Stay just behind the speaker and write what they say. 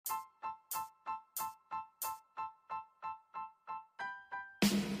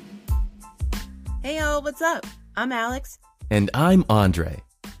Hey y'all, what's up? I'm Alex. And I'm Andre.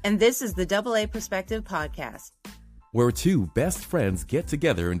 And this is the AA Perspective Podcast, where two best friends get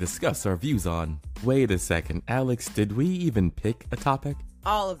together and discuss our views on... Wait a second, Alex, did we even pick a topic?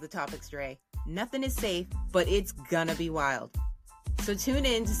 All of the topics, Dre. Nothing is safe, but it's gonna be wild. So tune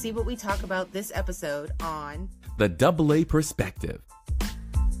in to see what we talk about this episode on... The AA Perspective.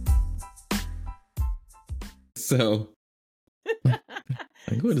 So,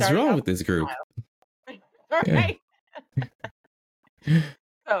 like, what is wrong with this group? All right.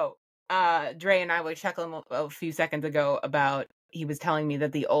 So, Dre and I were chuckling a few seconds ago about he was telling me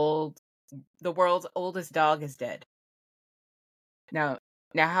that the world's oldest dog is dead. Now,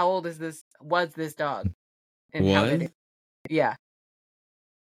 how old is this? Was this dog? And how did it? Yeah.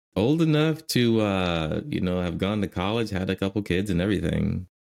 Old enough to, have gone to college, had a couple kids and everything.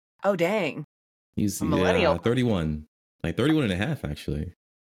 Oh, dang. He's 31. Like 31 and a half, actually.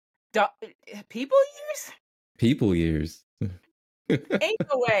 People years? People years. Ain't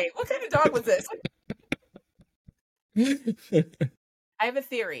no way. What kind of dog was this? I have a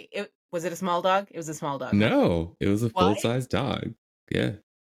theory. Was it a small dog? It was a small dog. No, it was a full-size dog. Yeah.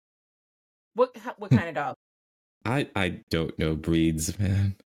 What kind of dog? I don't know breeds,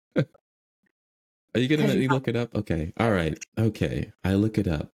 man. Are you gonna let me look it up? Okay. All right. Okay. I look it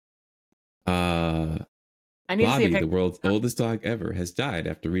up. I need Bobby, to see the world's oldest dog ever, has died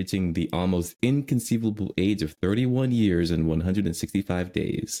after reaching the almost inconceivable age of 31 years and 165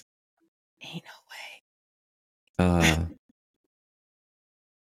 days. Ain't no way.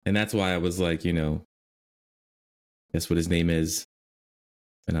 And that's why I was like, guess what his name is?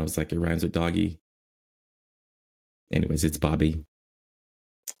 And I was like, it rhymes with doggy. Anyways, it's Bobby.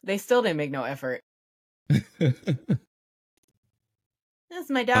 They still didn't make no effort. That's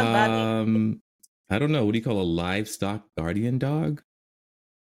my dog, Bobby. I don't know. What do you call a livestock guardian dog?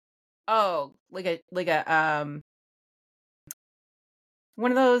 Oh, like a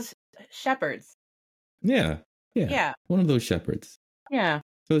one of those shepherds. Yeah. One of those shepherds. Yeah.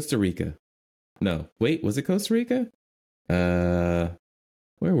 Costa Rica. No, wait, was it Costa Rica? Where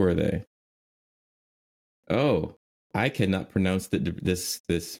were they? Oh, I cannot pronounce this.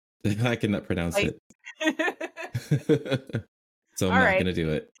 I cannot pronounce it. So I'm not going to do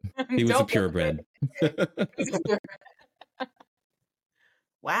it. He was a purebred.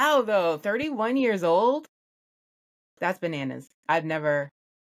 Wow, though. 31 years old? That's bananas. I've never...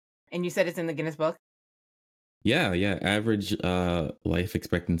 And you said it's in the Guinness Book? Yeah. Average life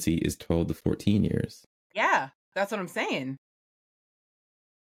expectancy is 12 to 14 years. Yeah, that's what I'm saying.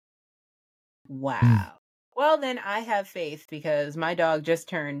 Wow. Well, then I have faith because my dog just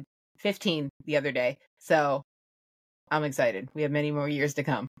turned 15 the other day. So I'm excited. We have many more years to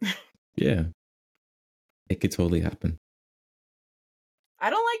come. Yeah. It could totally happen. I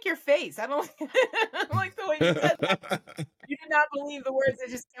don't like your face. I don't like the way you said that. You did not believe the words that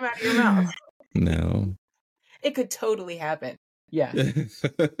just came out of your mouth. No. It could totally happen. Yeah.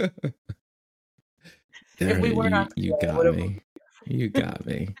 If we weren't on you got me. You got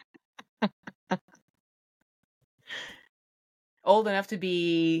me. Old enough to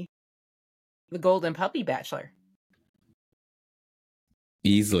be the golden puppy bachelor.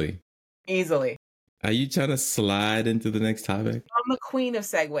 Easily. Are you trying to slide into the next topic? I'm the queen of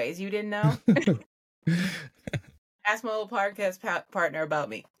segues. You didn't know? Ask my old podcast partner about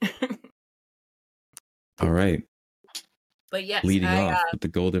me. All right. But yes, leading off with the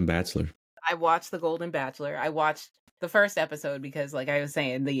Golden Bachelor. I watched the Golden Bachelor. I watched the first episode because, like I was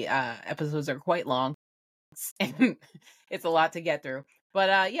saying, the episodes are quite long, and it's a lot to get through.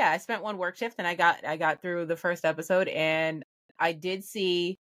 But I spent one work shift, and I got through the first episode, and I did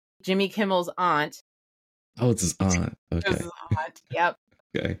see Jimmy Kimmel's aunt. Oh, it's his aunt. Okay. His aunt. Yep.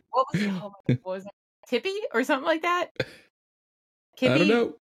 Okay. What was it? Tippy or something like that? Kippy? I don't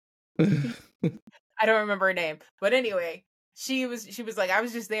know. I don't remember her name. But anyway, she was like, I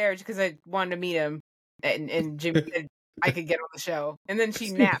was just there because I wanted to meet him, and Jimmy said I could get on the show. And then she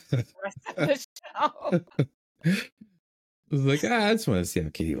napped the rest of the show. I was like, I just want to see how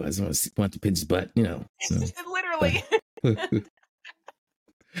Kitty was. I want to pinch his butt, So. Literally.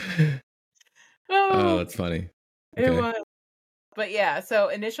 Oh, it's funny. Okay. It was. But yeah, so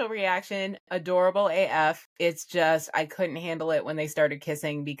initial reaction, adorable AF. It's just, I couldn't handle it when they started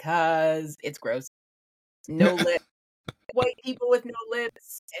kissing because it's gross. No lips. White people with no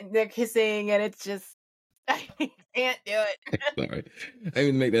lips, and they're kissing, and it's just, I can't do it. Sorry. I didn't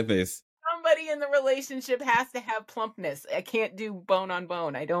even make that face. Somebody in the relationship has to have plumpness. I can't do bone on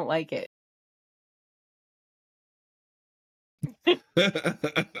bone. I don't like it.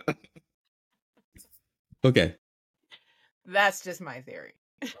 Okay. That's just my theory.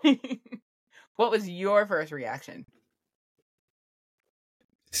 What was your first reaction?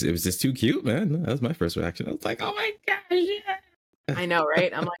 It was just too cute, man. That was my first reaction. I was like, oh my gosh, yeah. I know,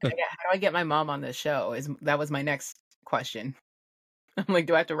 right? I'm like, how do I get my mom on this show? That was my next question. I'm like,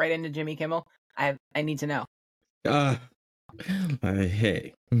 do I have to write into Jimmy Kimmel? I need to know.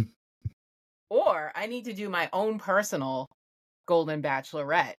 Hey. Or I need to do my own personal Golden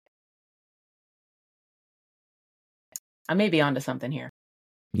Bachelorette. I may be onto something here.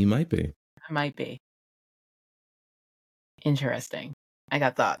 You might be. I might be. Interesting. I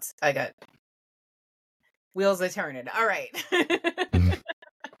got thoughts. I got wheels are turning. All right.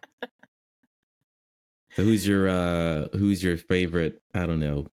 So who's your favorite, I don't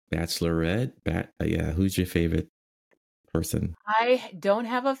know, bachelorette? Yeah, who's your favorite person? I don't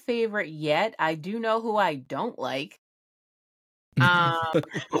have a favorite yet. I do know who I don't like. That's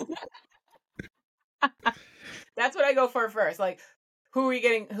what I go for first. Like, who are you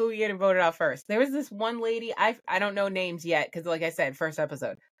getting voted out first? There was this one lady, I don't know names yet, because like I said, first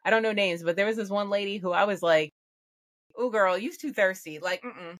episode. I don't know names, but there was this one lady who I was like, "Ooh, girl, you's too thirsty." Like,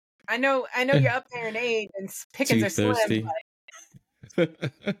 I know you're up there in age and pickings Too are slim. thirsty. But...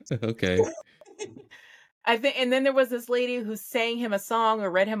 Okay. I think, and then there was this lady who sang him a song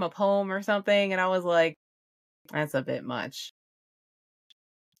or read him a poem or something, and I was like, that's a bit much.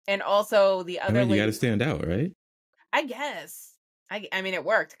 And also the other lady, you got to stand out, right? I guess. I mean, it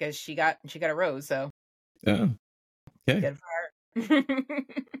worked because she got a rose, so. Oh, okay. Good for her.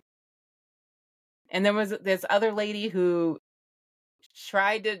 And there was this other lady who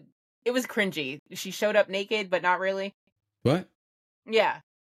tried to. It was cringy. She showed up naked, but not really. What? Yeah.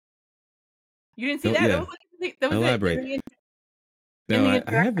 You didn't see that? Yeah. That was Elaborate. No,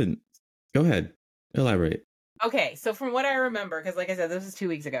 I haven't. Go ahead. Elaborate. Okay, so from what I remember, because like I said, this was 2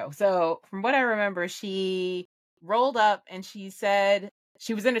 weeks ago. So from what I remember, she rolled up and she said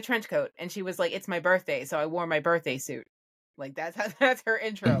she was in a trench coat and she was like, "It's my birthday, so I wore my birthday suit." Like that's her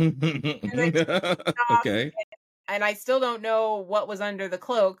intro. Okay. And I still don't know what was under the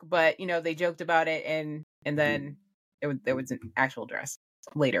cloak, but they joked about it, and then there was an actual dress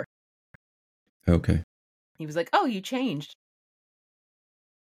later. Okay. He was like, "Oh, you changed."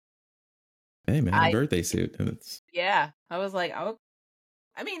 Hey man, birthday suit. Yeah, I was like, "Oh,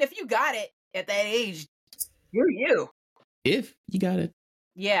 I mean, if you got it at that age, you're you." If you got it.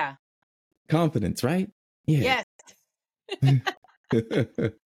 Yeah. Confidence, right? Yeah. Yes.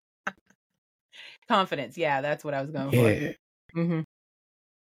 Confidence. Yeah, that's what I was going for. Mm-hmm.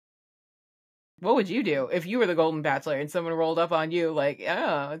 What would you do if you were the Golden Bachelor and someone rolled up on you like,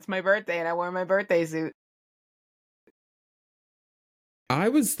 "Oh, it's my birthday and I wore my birthday suit"? I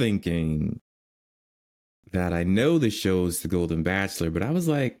was thinking that I know the show's The Golden Bachelor, but I was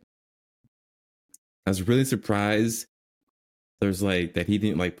really surprised. There's like that he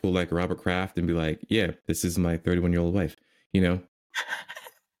didn't like pull like Robert Kraft and be like, "Yeah, this is my 31-year-old wife," You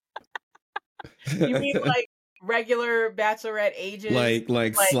mean like regular Bachelorette ages?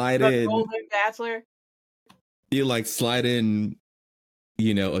 Like slide in Golden Bachelor. You like slide in,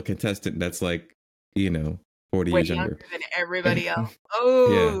 a contestant that's like, 40 years younger than everybody else.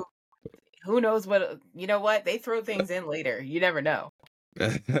 Oh, yeah. Who knows what? You know what? They throw things in later. You never know.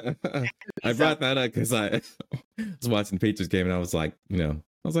 I brought that up because I was watching the Patriots game and I was like,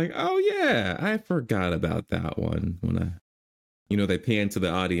 oh yeah, I forgot about that one when they pan to the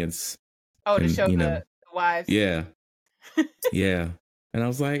audience. Oh, to show the wives. Yeah. Yeah. And I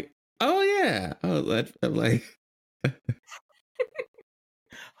was like, oh yeah. Oh, I'm like.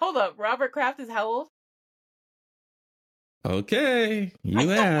 Hold up. Robert Kraft is how old? Okay.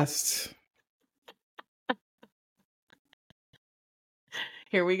 You asked.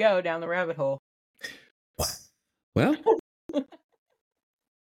 Here we go down the rabbit hole. Well,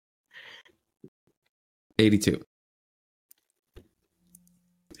 82.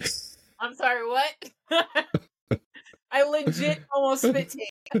 I'm sorry, what? I legit almost spit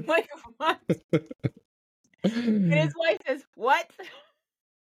take. I'm like, what? And his wife says, what?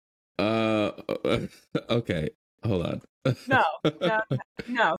 Okay. Hold on. No.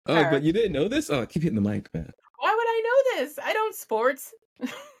 Oh, but you didn't know this? Oh, I keep hitting the mic, man. Why would I know this? I don't sports.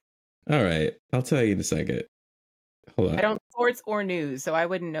 All right. I'll tell you in a second. Hold on. I don't sports or news, so I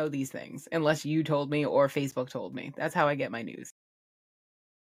wouldn't know these things unless you told me or Facebook told me. That's how I get my news.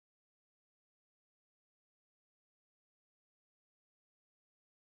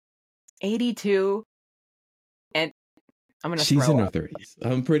 "82, and I'm gonna. She's in her up. 30s.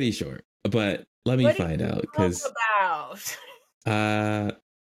 I'm pretty sure, but let me find out because.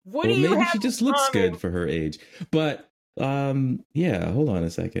 What do you maybe have she just looks good for her age, but yeah. Hold on a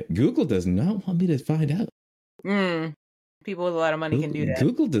second. Google does not want me to find out. People with a lot of money can do that.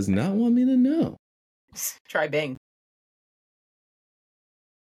 Google does not want me to know. Try Bing.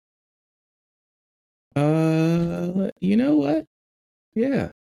 You know what? Yeah.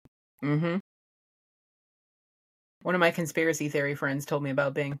 Mm-hmm. One of my conspiracy theory friends told me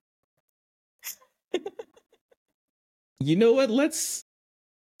about Bing. You know what?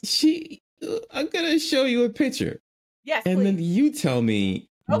 I'm gonna show you a picture. Yes, and please. then you tell me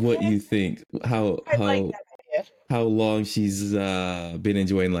what you think. How long she's been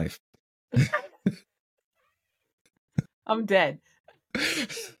enjoying life. I'm dead.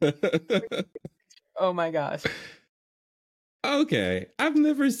 Oh my gosh. Okay, I've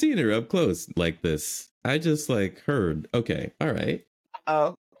never seen her up close like this. I just heard. Okay, all right.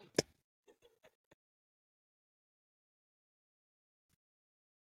 Oh.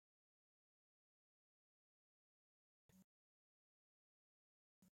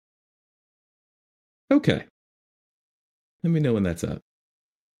 Okay. Let me know when that's up.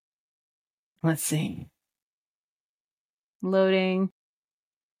 Let's see. Loading.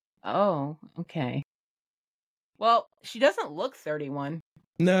 Oh, okay. Well, she doesn't look 31.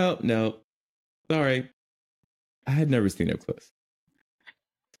 No. Sorry. I had never seen her up close.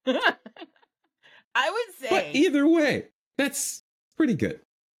 I would say. But either way, that's pretty good.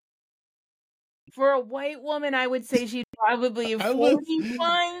 For a white woman, I would say she'd probably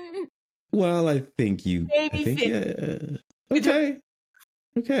 41. Well, I think you. Maybe 50.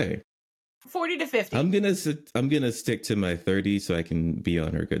 Okay. 40 to 50. I'm gonna stick to my 30 so I can be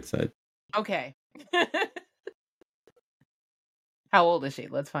on her good side. Okay. How old is she?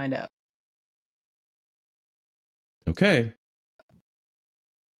 Let's find out. Okay.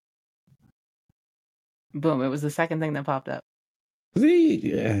 Boom. It was the second thing that popped up.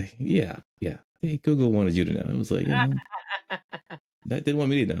 See, yeah. Hey, Google wanted you to know. It was like, that didn't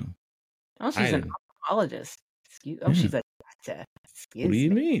want me to know. Oh, she's an ophthalmologist. She's a doctor. What do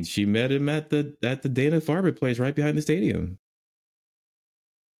you mean? She met him at the Dana Farber place right behind the stadium.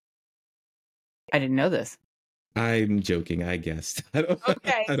 I didn't know this. I'm joking, I guessed.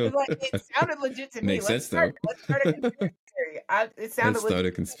 Okay, it sounded legit to me. Makes sense, though. Let's start a conspiracy theory. Let's start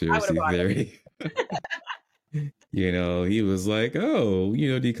a conspiracy theory. He was like, "Oh, do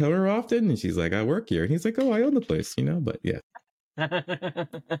you come here often?" And she's like, "I work here." And he's like, "Oh, I own the place," but yeah.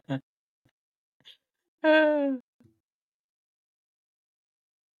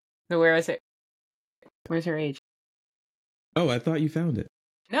 So where is it? Where's her age? Oh, I thought you found it.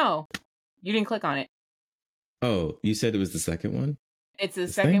 No, you didn't click on it. Oh, you said it was the second one? It's the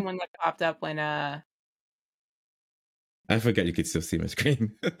second one that popped up when I forgot you could still see my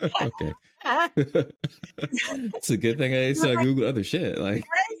screen. Okay. It's a good thing I Google other shit. Right?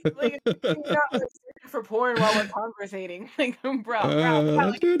 For porn while we're conversating. Bro.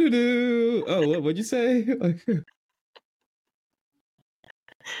 Oh, what'd you say?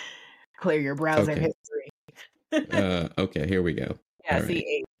 Clear your browser history. Okay, here we go. Yeah, all see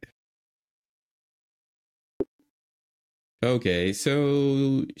right. Okay,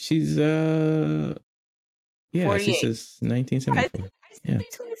 so she's 48. She says 1974. Yeah.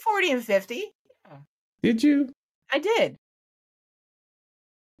 Between 40 and 50. Yeah. Did you? I did.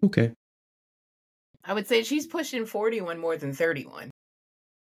 Okay. I would say she's pushing 41 more than 31.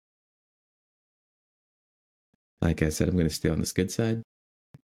 Like I said, I'm going to stay on this good side.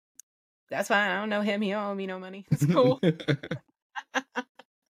 That's fine. I don't know him. He don't owe me no money. It's cool. I can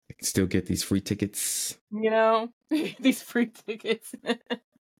still get these free tickets. These free tickets.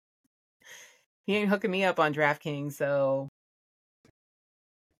 He ain't hooking me up on DraftKings, so.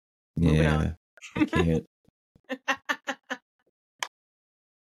 Yeah, I can't.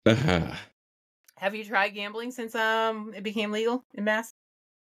 Have you tried gambling since it became legal in Mass?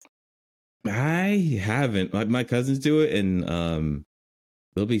 I haven't. My cousins do it, and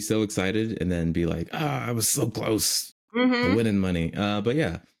they'll be so excited, and then be like, I was so close to winning money." But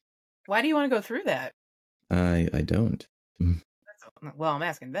yeah. Why do you want to go through that? I don't. Well, I'm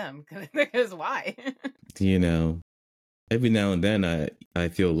asking them because why? Every now and then I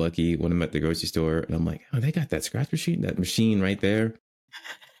feel lucky when I'm at the grocery store and I'm like, oh, they got that scratch machine right there.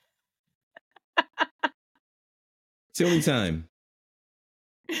 It's the only time.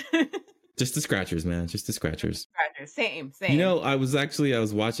 Just the scratchers, man. Just the scratchers. Same. I was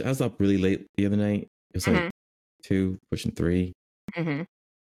up really late the other night. It was like 2, pushing 3. Mm-hmm.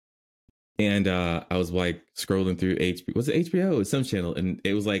 And I was scrolling through HBO. Was it HBO? It was some channel. And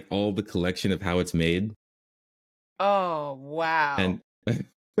it was all the collection of how it's made. Oh, wow. And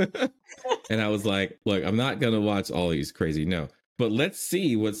and I was like, look, I'm not going to watch all these crazy. No. But let's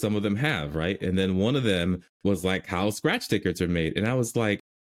see what some of them have, right? And then one of them was how scratch tickets are made. And I was like,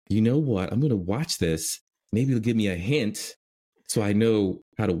 you know what? I'm going to watch this maybe it'll give me a hint so I know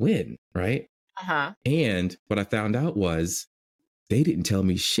how to win, right? Uh-huh. And what I found out was they didn't tell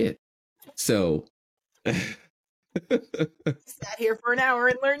me shit. So Sat here for an hour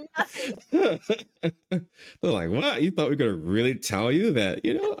and learned nothing. they're like, what? You thought we were gonna really tell you that?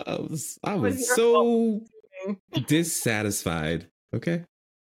 You know, I It was was your fault. so dissatisfied. Okay.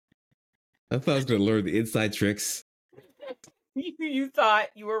 I thought I was gonna learn the inside tricks. You thought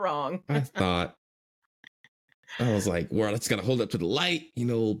you were wrong. I thought I was like, well, it's gotta hold up to the light, you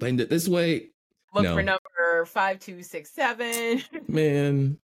know, bend it this way. Look No. for number 5267.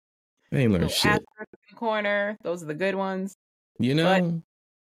 Man, I ain't learned Little shit. asterisk in the corner. Those are the good ones. You know?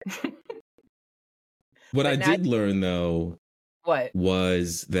 What I But now did learn though what?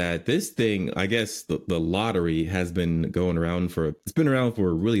 was that this thing, I guess the lottery has been going around it's been around for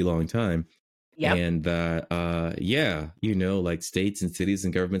a really long time. Yep. And yeah, you know, like states and cities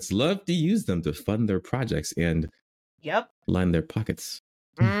and governments love to use them to fund their projects and Yep. line their pockets.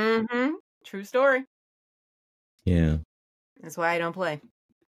 Mm-hmm. True story. Yeah. That's why I don't play.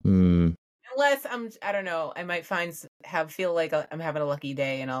 Mm. Unless I don't know, I might feel like I'm having a lucky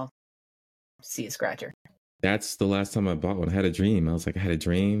day and I'll see a scratcher. That's the last time I bought one. I had a dream. I was like, I had a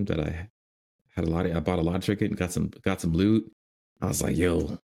dream that I bought a lottery ticket and got some loot. I was like,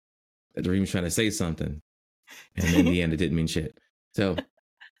 yo, that dream's trying to say something. And in the end, it didn't mean shit. So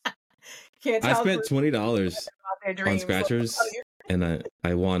Can't I tell spent $20 their on dreams. scratchers and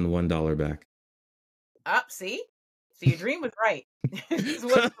I won $1 back. Up, see? So your dream was right. This is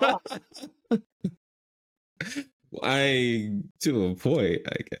what's wrong. To a point,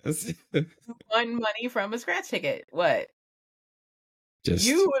 I guess. You won money from a scratch ticket. What? Just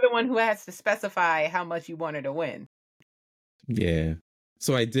You were the one who has to specify how much you wanted to win. yeah.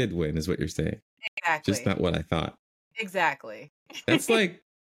 So I did win, is what you're saying. Exactly. Just not what I thought. Exactly. That's like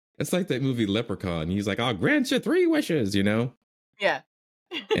that movie Leprechaun. He's like, I'll grant you 3 wishes, you know? Yeah.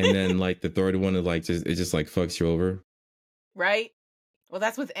 And then like the third one is like it just like fucks you over. Right? Well,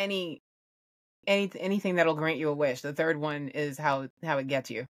 that's with anything that'll grant you a wish. The third one is how it gets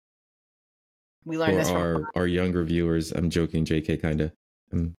you. We learned this from our younger viewers. I'm joking, JK, kind of.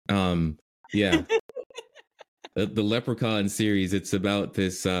 Yeah. The Leprechaun series. It's about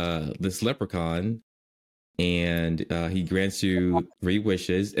this leprechaun, and he grants you 3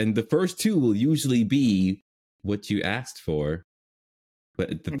 wishes, and the first 2 will usually be what you asked for,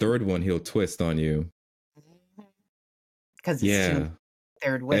 but the third one he'll twist on you. Because it's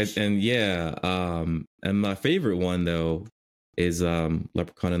third wish. And yeah, and my favorite one though is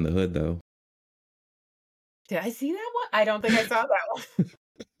Leprechaun in the Hood though. Did I see that one? I don't think I saw that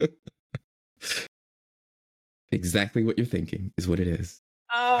one. Exactly what you're thinking is what it is.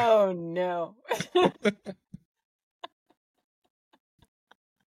 Oh no.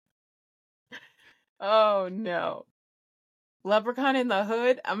 Oh no. Leprechaun in the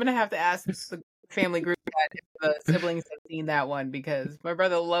Hood? I'm gonna have to ask the family group if the siblings have seen that one, because my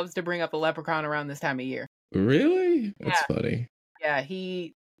brother loves to bring up the Leprechaun around this time of year. Really? That's funny. Yeah,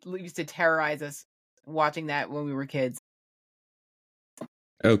 he used to terrorize us watching that when we were kids.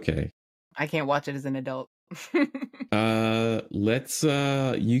 Okay. I can't watch it as an adult. Let's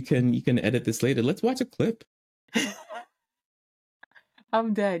you can edit this later. Let's watch a clip.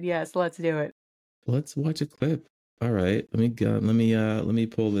 I'm dead. Yes, let's do it. Let's watch a clip. All right. Let me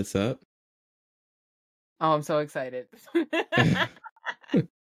pull this up. Oh, I'm so excited. I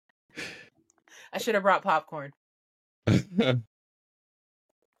should have brought popcorn.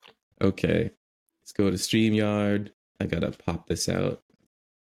 Okay. Let's go to StreamYard. I gotta pop this out.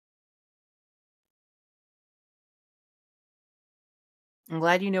 I'm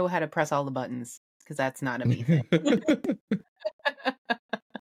glad you know how to press all the buttons, because that's not a me thing.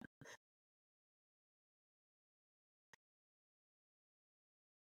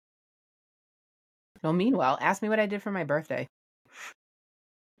 Well, meanwhile, ask me what I did for my birthday.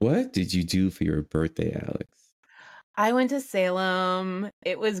 What did you do for your birthday, Alex? I went to Salem.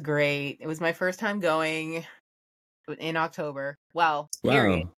 It was great. It was my first time going in October. Well,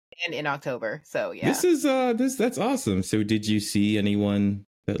 period. And in October. So yeah. This is that's awesome. So did you see anyone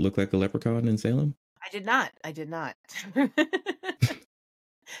that looked like a leprechaun in Salem? I did not.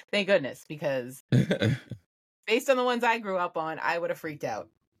 Thank goodness, because based on the ones I grew up on, I would have freaked out.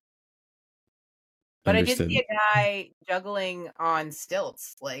 But Understood. I did see a guy juggling on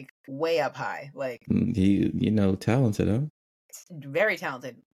stilts, like way up high. Like he, talented, huh? Very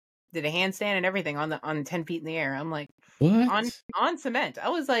talented. Did a handstand and everything on 10 feet in the air. I'm like, what? On cement. I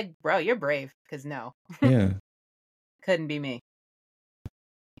was like, bro, you're brave. Because no. Yeah. Couldn't be me.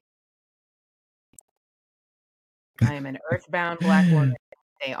 I am an earthbound black woman.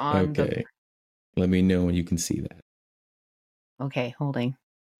 Stay on the. Let me know when you can see that. Okay, holding.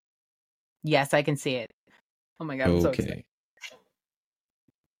 Yes, I can see it. Oh my god, I'm so excited. Okay.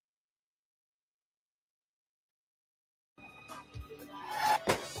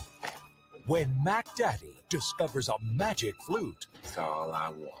 When Mac Daddy discovers a magic flute, That's all I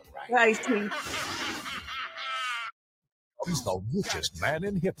want, right? Nice teeth. he's the richest man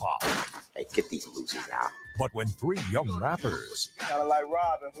in hip-hop. Hey, get these losers out. But when three young rappers Kind of like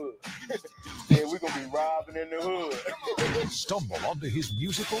Robin Hood. Yeah, we're going to be robbing in the hood. stumble onto his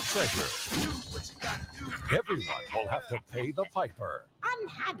musical treasure, everyone will have to pay the piper.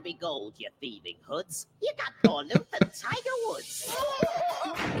 Unhand me gold, you thieving hoods. You got more loot than Tiger Woods.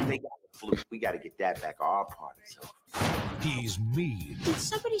 They got the flute. We got to get that back. Our party's over. He's mean, Did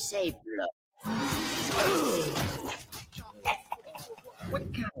somebody say blood?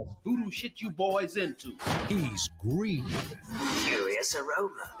 What kind of voodoo shit you boys into? he's green, Curious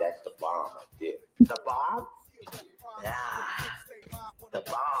aroma. That's the bomb right there. The bomb? Ah, the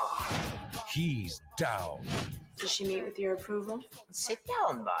bomb. he's down, Does she meet with your approval? Sit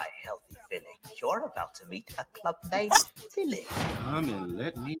down, my healthy filling. You're about to meet a club named Filling. Come and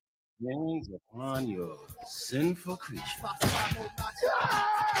let me hands upon your sinful creature.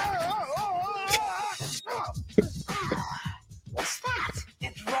 What's that?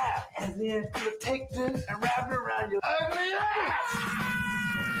 It's rap, and then you take this and wrap it around your ugly ass.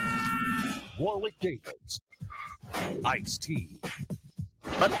 Warwick Davis, Ice-T,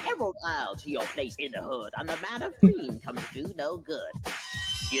 From the Emerald Isle to your place in the hood, on the man of green comes to do no good.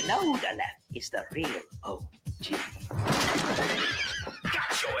 You know the left is the real OG.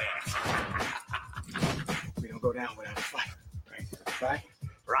 Got your ass. We don't go down without a fight. Right?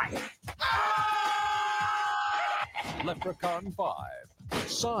 Right. Leprechaun 5.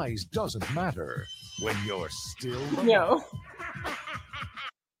 Size doesn't matter when you're still the No.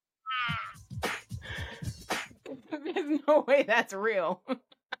 There's no way that's real.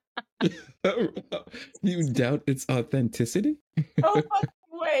 You doubt its authenticity? Oh, fucking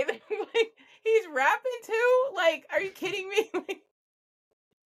way. Like, he's rapping too? Like, are you kidding me? Like,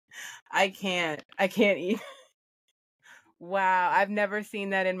 I can't eat. Wow, I've never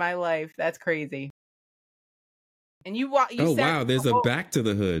seen that in my life. That's crazy. And you Oh wow, there's a back to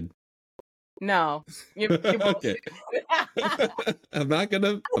the hood. No. Okay. I'm not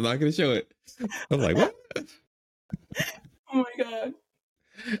gonna show it. I'm like, what? Oh my god.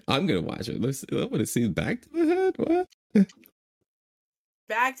 I'm gonna watch it. I want to see back to the hood. What?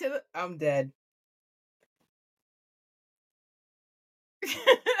 Back to the I'm dead.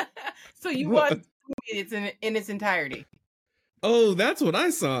 So you watched it's in its entirety. Oh, that's what I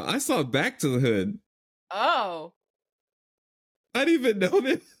saw. I saw Back to the Hood. Oh. I didn't even know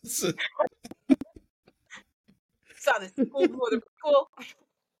this. Saw the sequel before the prequel.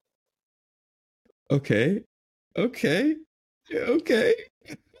 Okay. Yeah, okay.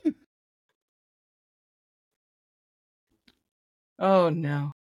 Oh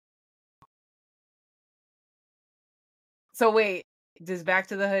no. So wait, does Back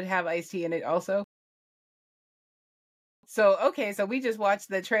to the Hood have Ice-T in it also? So okay, so we just watched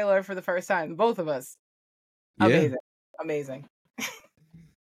the trailer for the first time, both of us. Yeah. Amazing.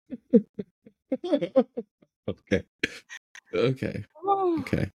 Okay.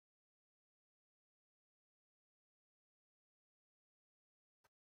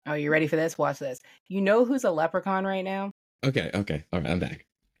 Oh, you ready for this? Watch this. You know who's a leprechaun right now? Okay. All right, I'm back.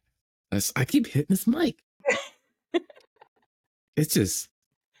 I keep hitting this mic. It's just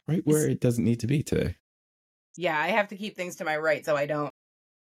right where it doesn't need to be today. Yeah, I have to keep things to my right so I don't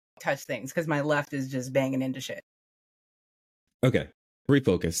touch things because my left is just banging into shit. Okay.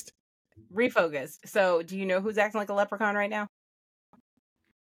 Refocused. So, do you know who's acting like a leprechaun right now?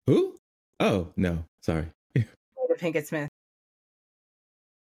 Who? Oh, no. Sorry. Pinkett Smith.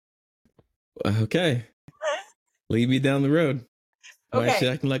 Okay. Lead me down the road. Why is she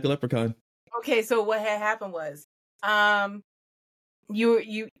acting like a leprechaun? Okay, so what had happened was,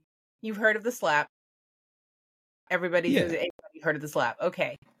 you've heard of the slap. Everybody heard of the slap.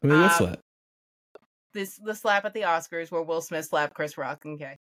 Okay. I mean, what slap? The slap at the Oscars where Will Smith slapped Chris Rock.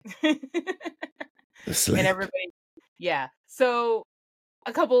 Okay. The slap. And everybody, yeah. So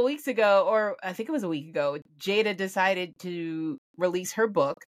a couple of weeks ago, or I think it was a week ago, Jada decided to release her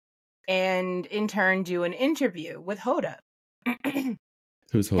book and in turn do an interview with Hoda.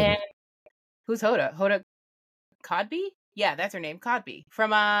 Who's Hoda? Who's Hoda? Hoda Kotb? Yeah, that's her name, Kotb.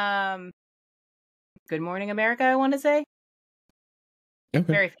 From Good Morning America, I want to say.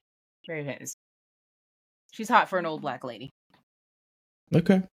 Okay. Very famous. She's hot for an old black lady.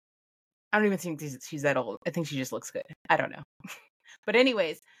 Okay. I don't even think she's that old. I think she just looks good. I don't know. But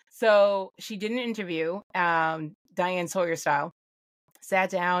anyways, So she did an interview, Diane Sawyer style, sat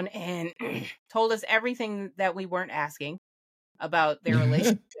down and told us everything that we weren't asking about their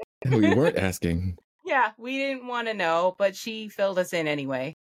relationship. We weren't asking. Yeah, we didn't want to know, but she filled us in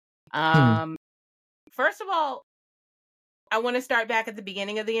anyway. First of all, I want to start back at the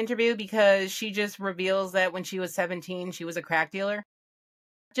beginning of the interview because she just reveals that when she was 17, she was a crack dealer.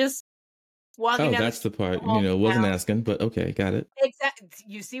 Just walking Oh, down that's the part, hometown. wasn't asking, but okay, got it. Exactly.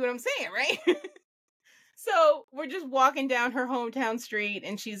 You see what I'm saying, right? So we're just walking down her hometown street,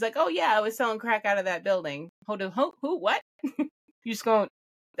 and she's like, "Oh yeah, I was selling crack out of that building." Hold on, who? What? You just going?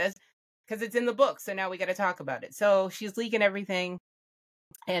 That's because it's in the book. So now we got to talk about it. So she's leaking everything,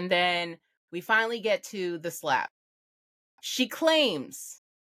 and then we finally get to the slap. She claims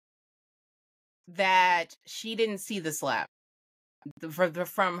that she didn't see the slap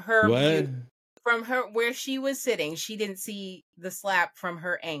from her What? view, from her where she was sitting. She didn't see the slap from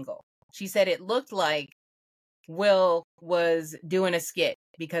her angle. She said it looked like Will was doing a skit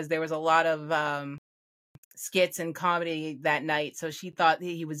because there was a lot of skits and comedy that night. So she thought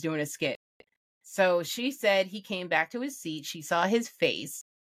he was doing a skit. So she said he came back to his seat. She saw his face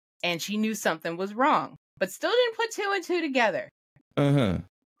and she knew something was wrong, but still didn't put two and two together. Uh-huh. I'm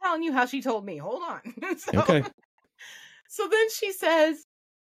telling you how she told me. Hold on. Okay. So then she says,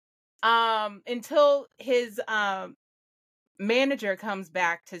 until his manager comes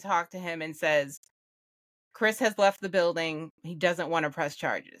back to talk to him and says, Chris has left the building. He doesn't want to press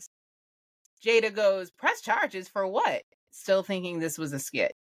charges. Jada goes, press charges for what? Still thinking this was a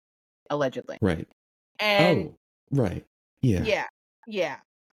skit, allegedly. Right. And right. Yeah. Yeah.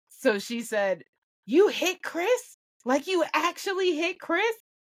 So she said, you hit Chris? Like you actually hit Chris?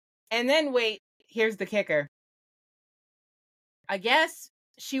 And then wait, here's the kicker. I guess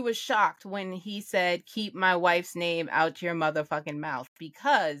she was shocked when he said, keep my wife's name out your motherfucking mouth,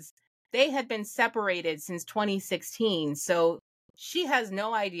 because they had been separated since 2016. So she has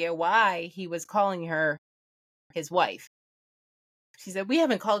no idea why he was calling her his wife. She said, we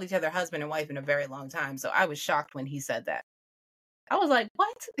haven't called each other husband and wife in a very long time. So I was shocked when he said that. I was like,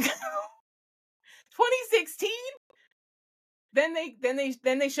 what? 2016? Then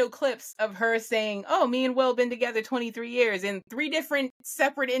they show clips of her saying, "Oh, me and Will been together 23 years in 3 different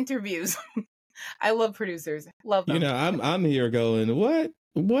separate interviews." I love producers. Love them. I'm here going,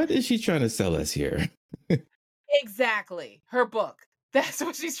 what is she trying to sell us here? Exactly. Her book. That's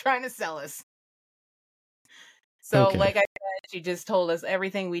what she's trying to sell us. So, Okay. like I said, she just told us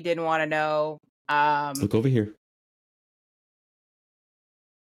everything we didn't want to know. Look over here.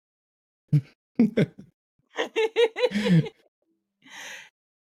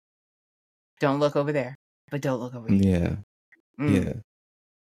 Don't look over there, but don't look over here. Yeah. Yeah.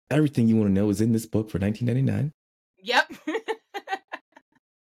 Everything you want to know is in this book for $19.99. Yep.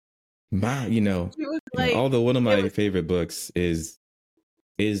 Although one of my favorite books is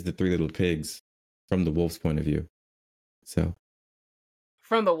The Three Little Pigs from the wolf's point of view. So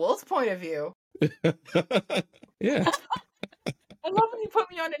from the wolf's point of view. Yeah. I love when you put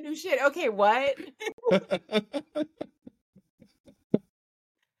me on a new shit. Okay, what?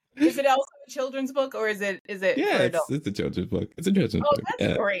 Is it also a children's book, or is it? Yeah, for adults? it's a children's book. It's a children's book.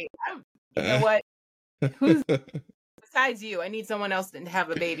 That's great. You know what? Who's besides you? I need someone else to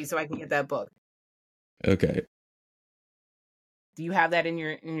have a baby so I can get that book. Okay. Do you have that in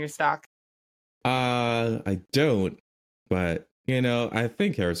your stock? I don't, but I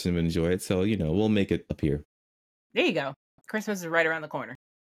think Harrison would enjoy it, so we'll make it appear. There you go. Christmas is right around the corner.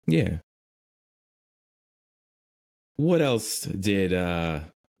 Yeah. What else did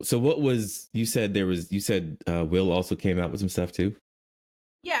so what was you said Will also came out with some stuff too?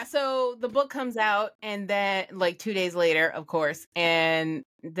 Yeah, so the book comes out and then like 2 days later, of course, and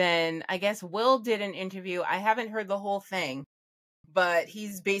then I guess Will did an interview. I haven't heard the whole thing, but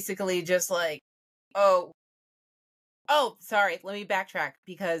he's basically just like, oh, sorry, let me backtrack,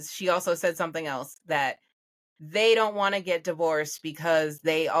 because she also said something else, that they don't want to get divorced because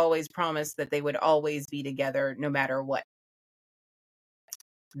they always promised that they would always be together no matter what.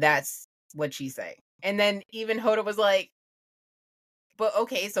 That's what she say. And then even Hoda was like, but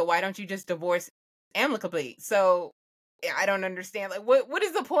okay, so why don't you just divorce amicably? So I don't understand. Like, what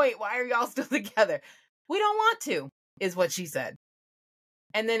is the point? Why are y'all still together? We don't want to, is what she said.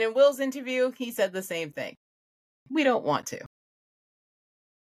 And then in Will's interview, he said the same thing. We don't want to.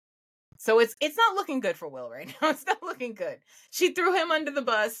 So it's not looking good for Will right now. It's not looking good. She threw him under the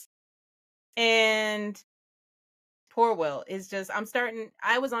bus, and poor Will is just,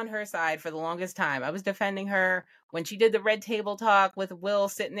 I was on her side for the longest time. I was defending her when she did the red table talk with Will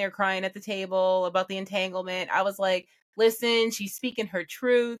sitting there crying at the table about the entanglement. I was like, listen, she's speaking her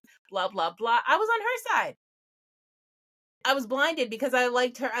truth, blah, blah, blah. I was on her side. I was blinded because I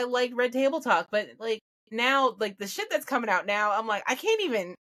liked her. I liked Red Table Talk, but like now, like the shit that's coming out now, I'm like, I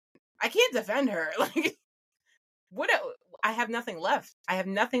can't defend her. Like, I have nothing left. I have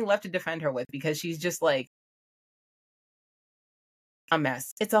nothing left to defend her with because she's just like a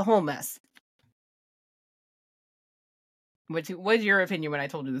mess. It's a whole mess. What's your opinion when I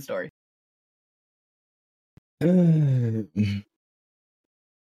told you the story?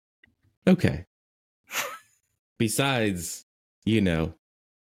 Okay. Besides,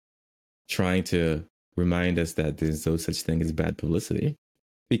 trying to remind us that there's no such thing as bad publicity.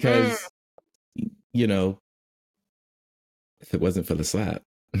 Because, if it wasn't for the slap.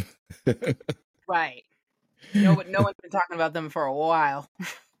 Right. No one's been talking about them for a while.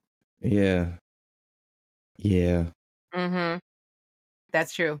 Yeah. Yeah. Mm-hmm.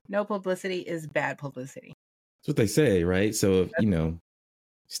 That's true. No publicity is bad publicity. That's what they say, right? So, if,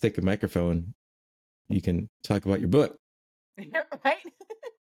 stick a microphone, you can talk about your book. Right?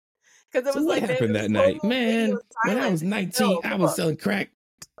 Because it was what happened that night? Man, when I was 19, I was selling crack.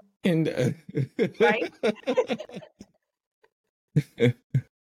 And right?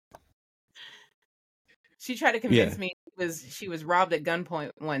 She tried to convince me she was robbed at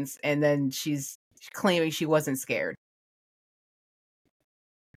gunpoint once, and then she's claiming she wasn't scared.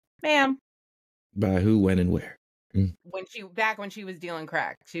 Ma'am. By who, when, and where? When she was dealing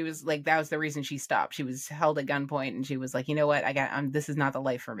crack, she was like, that was the reason she stopped. She was held at gunpoint, and she was like, you know what? This is not the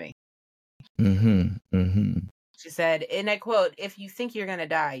life for me. Mm-hmm. Mm-hmm. She said, and I quote, "If you think you're gonna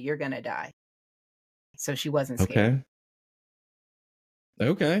die, you're gonna die." So she wasn't scared.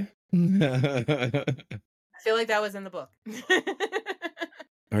 Okay. I feel like that was in the book.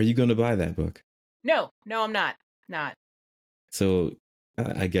 Are you going to buy that book? No, I'm not. Not. So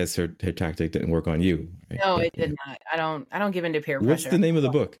I guess her tactic didn't work on you. Right? No, it did not. I don't give in to peer pressure. What's the name of the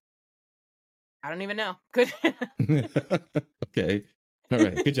book? I don't even know. Good. Okay. All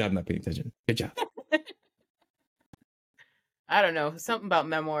right. Good job not paying attention. Good job. I don't know. Something about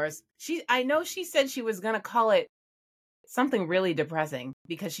memoirs. I know she said she was going to call it something really depressing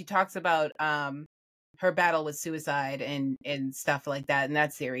because she talks about her battle with suicide and stuff like that in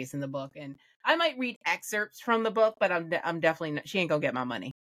that series in the book. And I might read excerpts from the book, but I'm definitely not, she ain't gonna get my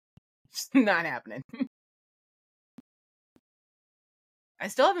money. It's not happening. I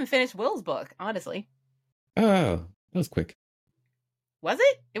still haven't finished Will's book, honestly. Oh, that was quick. Was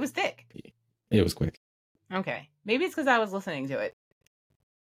it? It was thick. It was quick. Okay. Maybe it's because I was listening to it.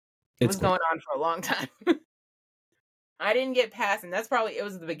 It was going on for a long time. I didn't get past, and it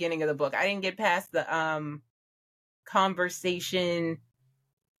was the beginning of the book. I didn't get past the conversation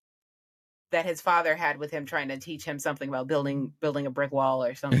that his father had with him, trying to teach him something about building a brick wall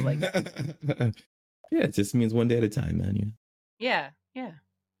or something like that. Yeah, it just means one day at a time, man. Yeah.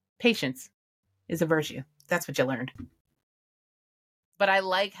 Patience is a virtue. That's what you learned. But I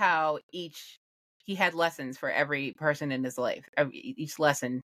like how he had lessons for every person in his life. Each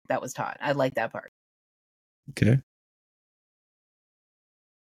lesson that was taught. I like that part. Okay.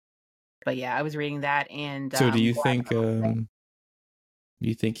 But yeah, I was reading that, and so do you think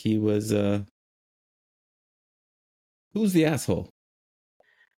he was who's the asshole?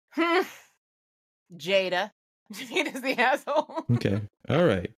 Jada's the asshole. Okay. All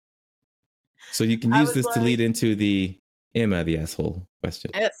right. So you can use this to lead into the am I the asshole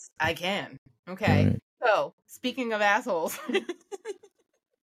question. Yes, I can. Okay. Right. So, speaking of assholes,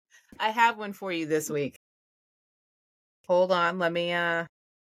 I have one for you this week. Hold on, let me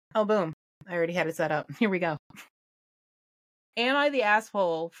oh, boom. I already had it set up. Here we go. Am I the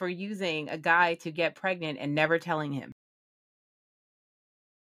asshole for using a guy to get pregnant and never telling him?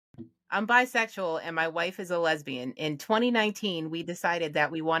 I'm bisexual and my wife is a lesbian. In 2019, we decided that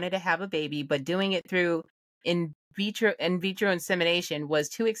we wanted to have a baby, but doing it through in vitro insemination was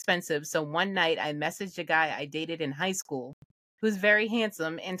too expensive. So one night I messaged a guy I dated in high school who's very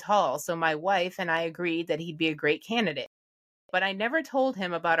handsome and tall. So my wife and I agreed that he'd be a great candidate. But I never told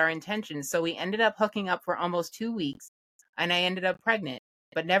him about our intentions, so we ended up hooking up for almost 2 weeks, and I ended up pregnant,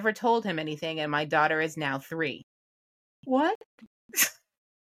 but never told him anything, and my daughter is now 3. What?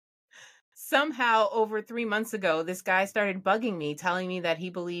 Somehow, over 3 months ago, this guy started bugging me, telling me that he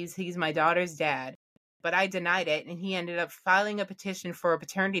believes he's my daughter's dad, but I denied it, and he ended up filing a petition for a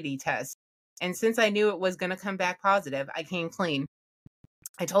paternity test. And since I knew it was going to come back positive, I came clean.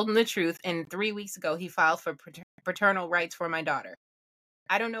 I told him the truth, and 3 weeks ago, he filed for paternal rights for my daughter.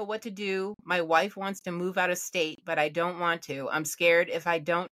 I don't know what to do. My wife wants to move out of state, but I don't want to. I'm scared if I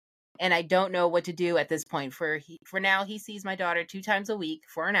don't, and I don't know what to do at this point. For now, he sees my daughter 2 times a week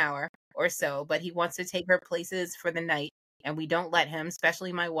for an hour. or so, but he wants to take her places for the night, and we don't let him,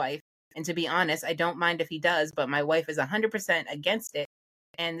 especially my wife. And to be honest, I don't mind if he does, but my wife is 100% against it,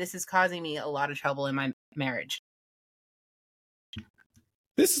 and this is causing me a lot of trouble in my marriage.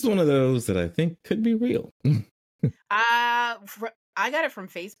 This is one of those that I think could be real. I got it from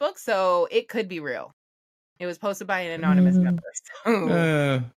Facebook, so it could be real. It was posted by an anonymous member. So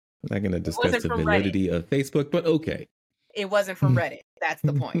I'm not going to discuss the validity of Facebook, but okay. It wasn't from Reddit. That's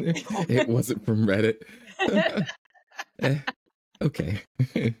the point. It wasn't from Reddit. Okay.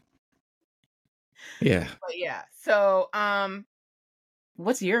 Yeah. But yeah. So,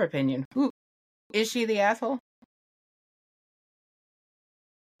 what's your opinion? Who is she the asshole?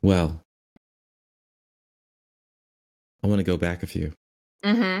 Well, I want to go back a few.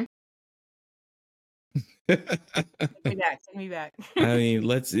 Mm-hmm. Take me back. I mean,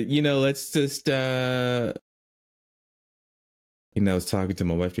 let's just, I was talking to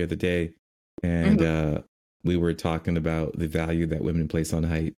my wife the other day, and we were talking about the value that women place on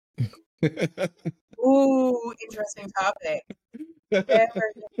height. Ooh, interesting topic. Very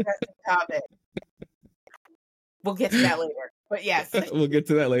interesting topic. We'll get to that later. But yes. We'll get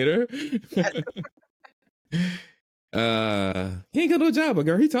to that later. He ain't got no job, but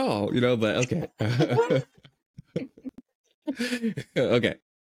girl, he tall, but okay. Okay.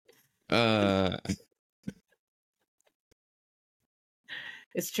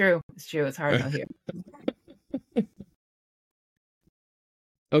 It's true. It's hard out here.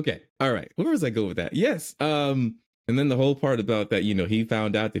 Okay. All right. Where was I going with that? Yes. And then the whole part about that, he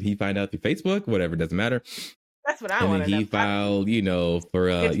found out through Facebook, whatever, doesn't matter. That's what I want to know. And he filed, for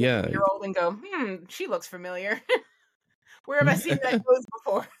year-old and go, she looks familiar. Where have I seen that nose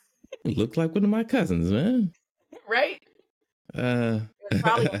before? Looked like one of my cousins, man. Right? It was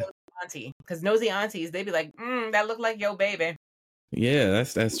probably a nosy auntie, because nosy aunties, they'd be like, that looked like your baby. Yeah,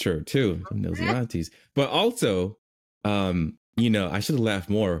 that's true too. Nosy aunties. But also, I should have laughed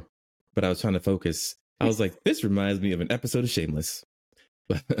more, but I was trying to focus. I was like, this reminds me of an episode of Shameless.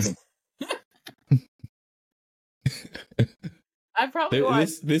 I probably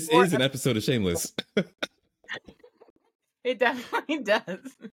watched this is an episode of Shameless. It definitely does.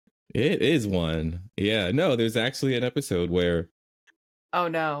 It is one. Yeah, no, there's actually an episode where. Oh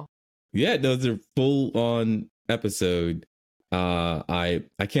no. Yeah, no, it's a full on episode. I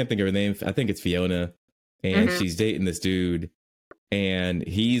can't think of her name. I think it's Fiona, and she's dating this dude, and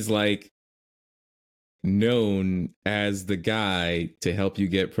he's like known as the guy to help you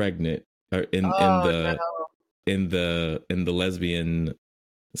get pregnant in the lesbian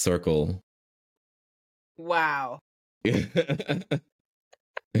circle. Wow. You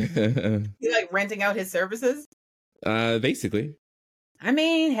like renting out his services? Basically. I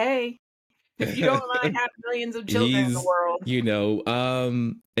mean, hey, if you don't mind having millions of children in the world,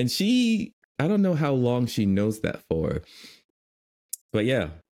 and she, I don't know how long she knows that for, but yeah.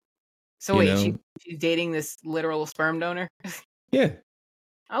 So wait, she's dating this literal sperm donor? Yeah.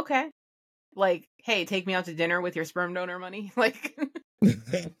 Okay. Like, hey, take me out to dinner with your sperm donor money, like.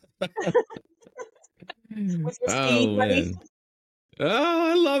 With your seed money.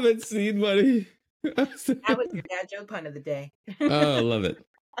 Oh, I love it, seed money. That was your dad joke pun of the day. Oh, I love it.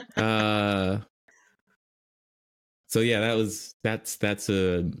 So yeah, that's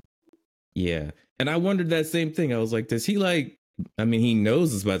yeah. And I wondered that same thing. I was like, does he he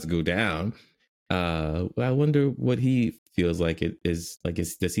knows it's about to go down. I wonder what he feels like it is. Like,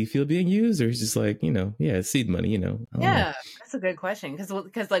 does he feel being used, or he's just like, it's seed money, Yeah, that's a good question.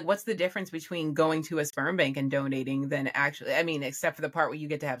 Because like, what's the difference between going to a sperm bank and donating than actually? I mean, except for the part where you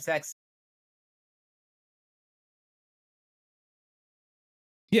get to have sex.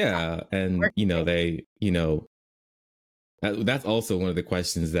 Yeah, and they, that's also one of the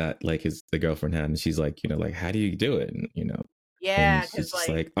questions that like the girlfriend had, and she's like, like, how do you do it? And yeah, because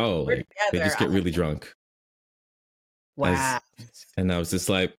like, oh, like, they just get really drunk. Wow. And I was just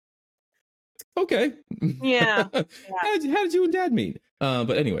like, okay, yeah. How did you and Dad meet?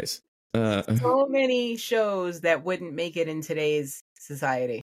 But anyways, so many shows that wouldn't make it in today's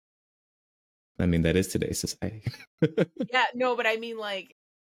society. I mean, that is today's society. Yeah, no, but I mean, like,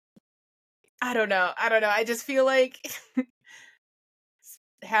 I don't know. I just feel like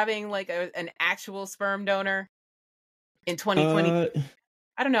having like an actual sperm donor in 2020.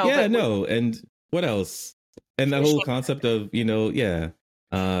 I don't know. Yeah, no. And what else? And that whole concept of, yeah,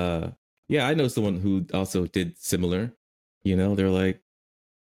 I know someone who also did similar. They're like,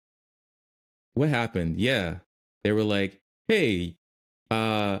 what happened? Yeah. They were like, hey,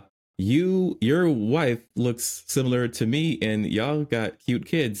 your wife looks similar to me, and y'all got cute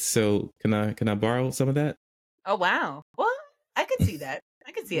kids. So can I borrow some of that? Oh wow. Well, I could see that.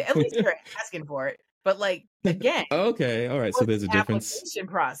 I can see it. At least you're asking for it. But like again, Okay, all right. So what's there's a the difference. application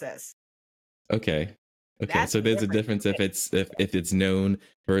process? Okay. Okay. That's So the there's a difference. difference if it's known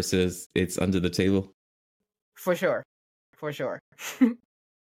versus it's under the table. For sure. For sure.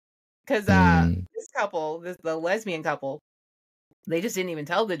 Because Mm, this couple, the lesbian couple, they just didn't even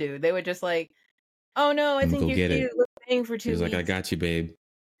tell the dude. They were just like, "Oh no, I I'm gonna think go you're get cute. it. We're staying for She 2 was like, I weeks." got you, babe.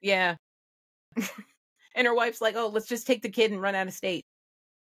 Yeah. And her wife's like, "Oh, let's just take the kid and run out of state.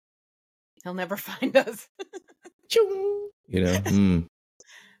 He'll never find us." Choo. You know? Mm.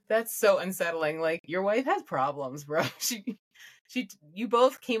 That's so unsettling. Like, your wife has problems, bro. You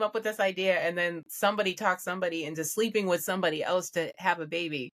both came up with this idea, and then somebody talked somebody into sleeping with somebody else to have a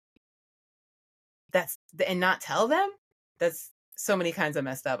baby. And not tell them? That's so many kinds of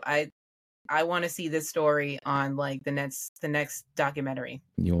messed up. I want to see this story on like the next documentary.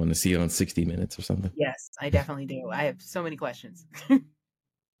 You want to see it on 60 Minutes or something? Yes, I definitely do. I have so many questions.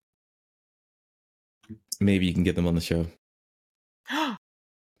 Maybe you can get them on the show. I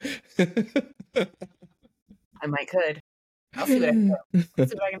might could. I'll see what I can do.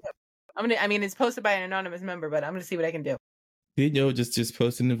 Let's see what I can do. I mean, it's posted by an anonymous member, but I'm gonna see what I can do. You know, just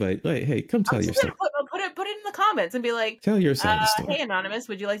post an invite. Like, hey, come tell your story. Put it in the comments and be like, Tell your side of the story. "Hey, anonymous,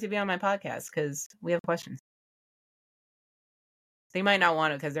 would you like to be on my podcast? Because we have questions." They might not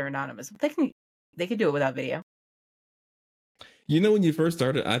want it because they're anonymous. But they can do it without video. You know, when you first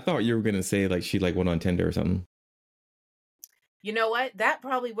started, I thought you were gonna say like she like went on Tinder or something. You know what? That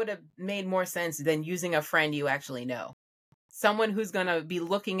probably would have made more sense than using a friend you actually know. Someone who's gonna be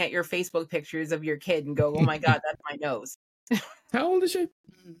looking at your Facebook pictures of your kid and go, "Oh my God, that's my nose." How old is she?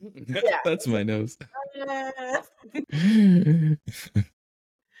 Yeah. That's my nose.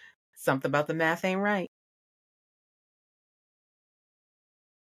 Something about the math ain't right.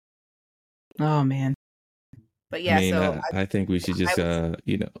 Oh man. But yeah, I mean, so I think we should just,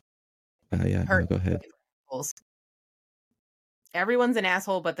 you know, yeah, no, go ahead. Everyone's an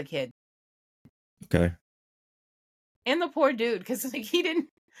asshole but the kid. Okay. And the poor dude, because like he didn't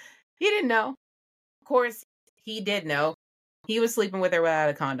know. Of course, he did know. He was sleeping with her without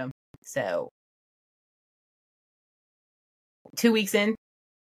a condom. So 2 weeks in.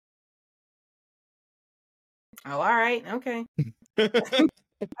 Oh, all right, okay. I see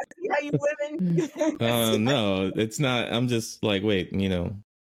how you living. No, it's not. I'm just like, wait, you know,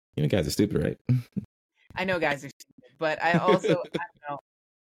 guys are stupid, right? I know guys are stupid, but I also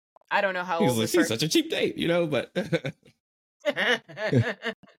I don't know how old like, she's such a cheap date, you know, but I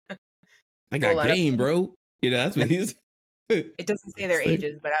got game, bro. You know, that's what he's. It doesn't say their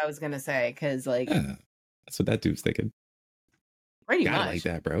ages, but I was gonna say because like that's what that dude's thinking. Pretty Gotta much like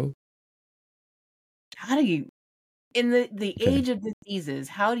that, bro. How do you, in the age of diseases,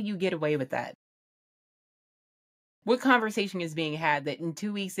 how do you get away with that? What conversation is being had that in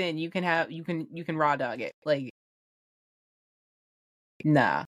 2 weeks in you can raw dog it? Like,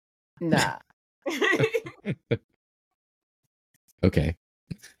 nah. Okay.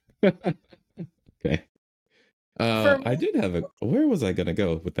 Okay. I did have where was I gonna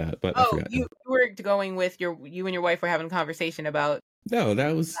go with that? But I forgot. You were going with you and your wife were having a conversation about that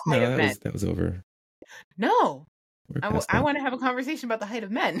was over. No. I want to have a conversation about the height of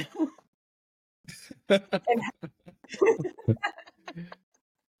men.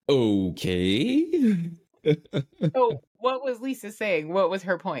 Okay. So what was Lisa saying? What was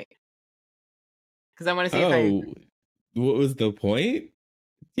her point? Because I want to see if I what was the point?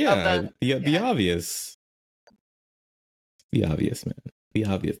 Yeah, the obvious. The obvious, man. The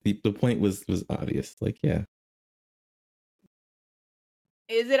obvious. The point was obvious. Like, yeah.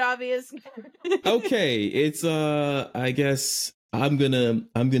 Is it obvious? Okay, it's I guess I'm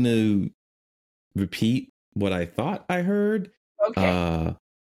gonna repeat what I thought I heard. Okay.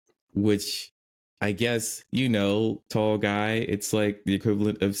 Which I guess, you know, tall guy, it's like the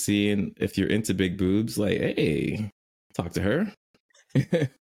equivalent of seeing if you're into big boobs, like, hey, talk to her.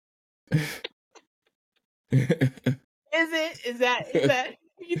 Is that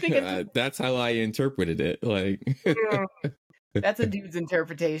you think it's that's how I interpreted it. Like that's a dude's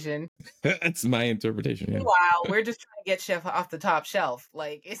interpretation. That's my interpretation. Yeah. Wow, we're just trying to get Chef off the top shelf.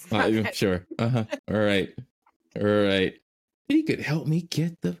 Like it's not sure. All right. He could help me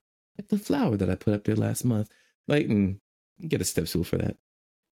get the flower that I put up there last month. Like, get a step stool for that.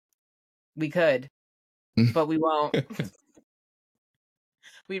 We could, but we won't.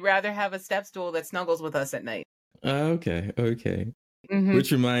 We'd rather have a step stool that snuggles with us at night. Okay. Mm-hmm.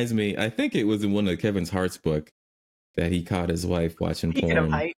 Which reminds me, I think it was in one of Kevin Hart's book that he caught his wife watching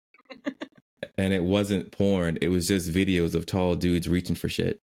porn. And it wasn't porn. It was just videos of tall dudes reaching for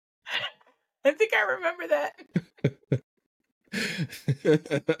shit. I think I remember that.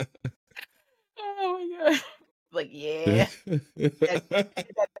 Oh my god. Like, yeah. Get that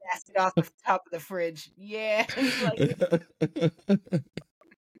bastard off the top of the fridge. Yeah. He's like,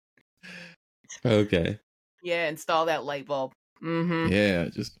 Okay. yeah, install that light bulb. Mm-hmm. Yeah,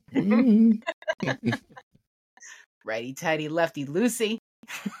 just Righty tighty, lefty loosey.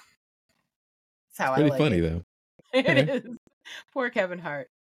 That's how I pretty like funny it. though. It is. Poor Kevin Hart.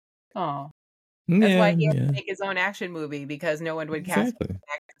 Oh. That's why he had to make his own action movie, because no one would cast him as an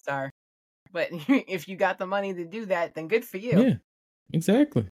action star. But if you got the money to do that, then good for you. Yeah,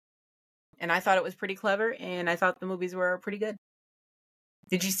 exactly. And I thought it was pretty clever, and I thought the movies were pretty good.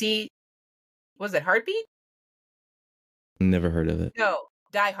 Did you see, was it Heartbeat? Never heard of it. No,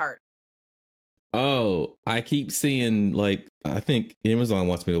 Die Hard. Oh, I keep seeing, like, I think Amazon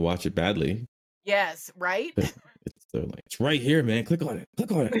wants me to watch it badly. Yes, right? They're like, it's right here, man. Click on it.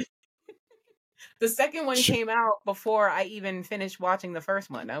 Click on it. The second one came out before I even finished watching the first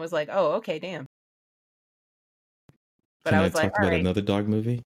one. I was like, oh, okay, damn. But I was like, talk about another dog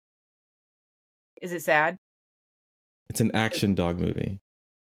movie? Is it sad? It's an action dog movie.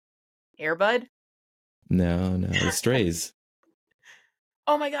 Air Bud? No, it's Strays.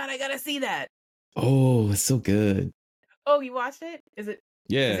 Oh my god, I gotta see that. Oh, it's so good. Oh, you watched it? Is it?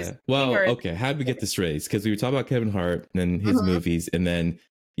 Yeah. Is Well, okay. How did we get the Strays? Because we were talking about Kevin Hart and his movies, and then,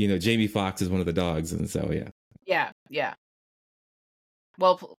 you know, Jamie Foxx is one of the dogs, and so yeah. Yeah.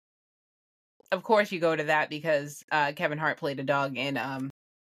 Well, of course you go to that because Kevin Hart played a dog in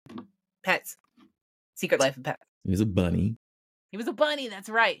Pets. Secret Life of Pets. He was a bunny. He was a bunny, that's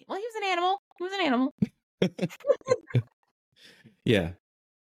right. Well, he was an animal. Yeah.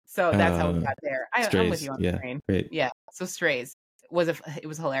 So that's how we got there. I'm with you on the train. Great. Yeah. So Strays it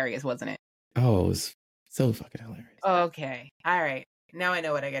was hilarious, wasn't it? Oh, it was so fucking hilarious. Okay. All right. Now I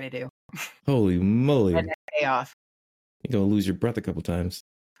know what I got to do. Holy moly. And pay off. You're going to lose your breath a couple times.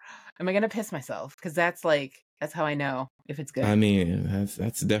 Am I going to piss myself? Because that's how I know if it's good. I mean,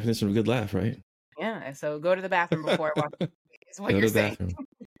 that's the definition of a good laugh, right? Yeah. So go to the bathroom before I watch. Is what Go you're to the saying. bathroom.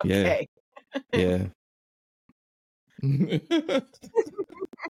 Okay. Yeah.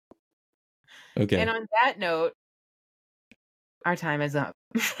 Okay. And on that note, our time is up.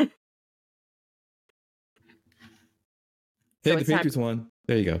 Hey, the Patriots won.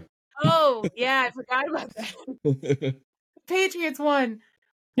 There you go. Oh, yeah, I forgot about that. Patriots won.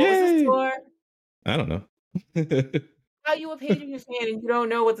 What Yay! was the score? I don't know. How you a Patriots fan and you don't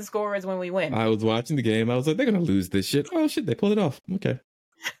know what the score is when we win? I was watching the game. I was like, they're going to lose this shit. Oh, shit. They pulled it off. Okay.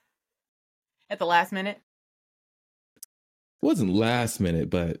 At the last minute? It wasn't last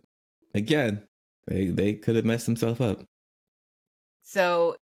minute, but again, they could have messed themselves up.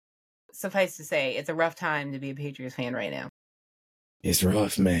 So, suffice to say, it's a rough time to be a Patriots fan right now. It's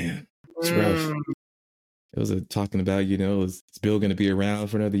rough, man. It's rough. It was talking about, you know, is Bill going to be around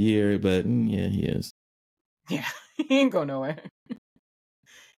for another year? But yeah, he is. Yeah, he ain't going nowhere.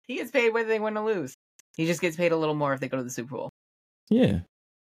 He gets paid whether they win or lose. He just gets paid a little more if they go to the Super Bowl. Yeah.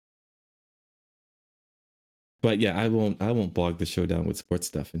 But yeah, I won't bog the show down with sports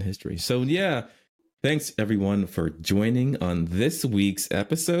stuff and history. So yeah, thanks everyone for joining on this week's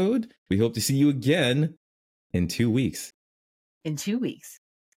episode. We hope to see you again in 2 weeks. In 2 weeks.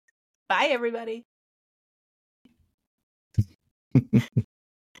 Bye, everybody.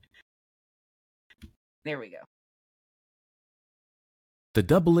 There we go. The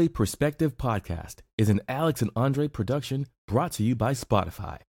Double A Perspective Podcast is an Alex and Andre production brought to you by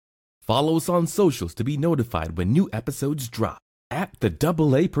Spotify. Follow us on socials to be notified when new episodes drop at The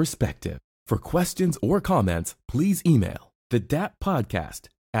Double A Perspective. For questions or comments, please email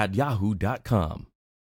thedappodcast@yahoo.com.